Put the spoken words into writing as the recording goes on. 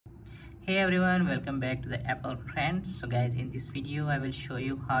Hey everyone, welcome back to the Apple Friends. So guys, in this video I will show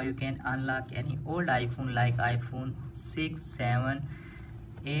you how you can unlock any old iPhone like iPhone 6, 7,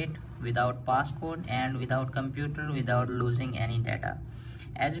 8 without passcode and without computer, without losing any data.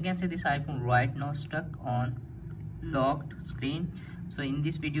 As you can see, this iPhone right now stuck on locked screen. So in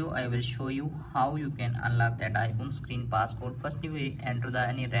this video I will show you how you can unlock that iPhone screen passcode. Firstly, we enter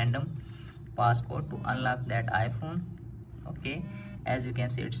any random passcode to unlock that iPhone. Okay, as you can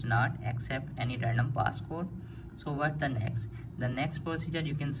see, it's not accept any random passcode. So what's the next procedure?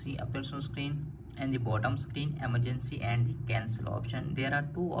 You can see appears on screen, and the bottom screen emergency and the cancel option. There are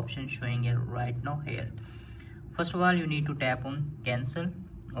two options showing it right now here. First of all, you need to tap on cancel.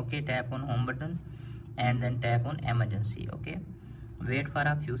 Okay, tap on home button and then tap on emergency. Okay, wait for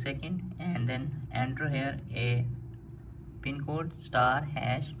a few seconds and then enter here a pin code *#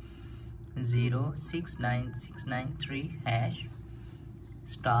 069693 hash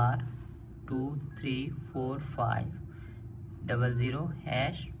 *234500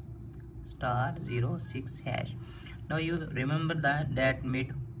 hash *06 hash. Now you remember that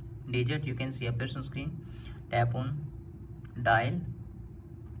mid digit you can see appears on screen. Tap on dial.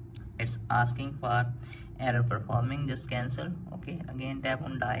 It's asking for error performing, just cancel. Okay, again tap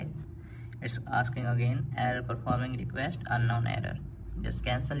on dial. It's asking again error performing request unknown error, just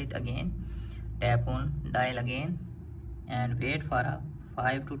cancel it again. Tap on dial again and wait for a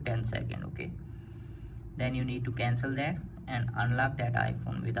 5 to 10 seconds. Okay, then you need to cancel that and unlock that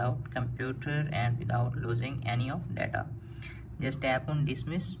iPhone without computer and without losing any of data. Just tap on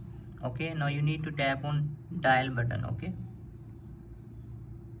dismiss. Okay, now you need to tap on dial button. Okay,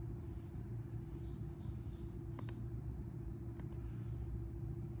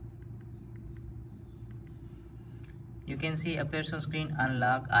 you can see appears on screen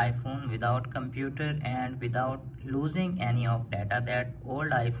unlock iPhone without computer and without losing any of data. That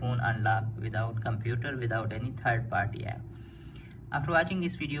old iPhone unlocked without computer, without any third-party app. After watching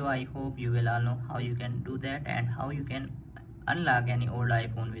this video, I hope you will all know how you can do that and how you can unlock any old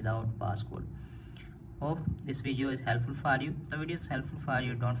iPhone without passcode. Hope this video is helpful for you. If the video is helpful for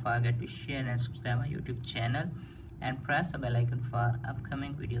you, don't forget to share and subscribe my YouTube channel and press the bell icon for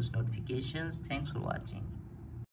upcoming videos notifications. Thanks for watching.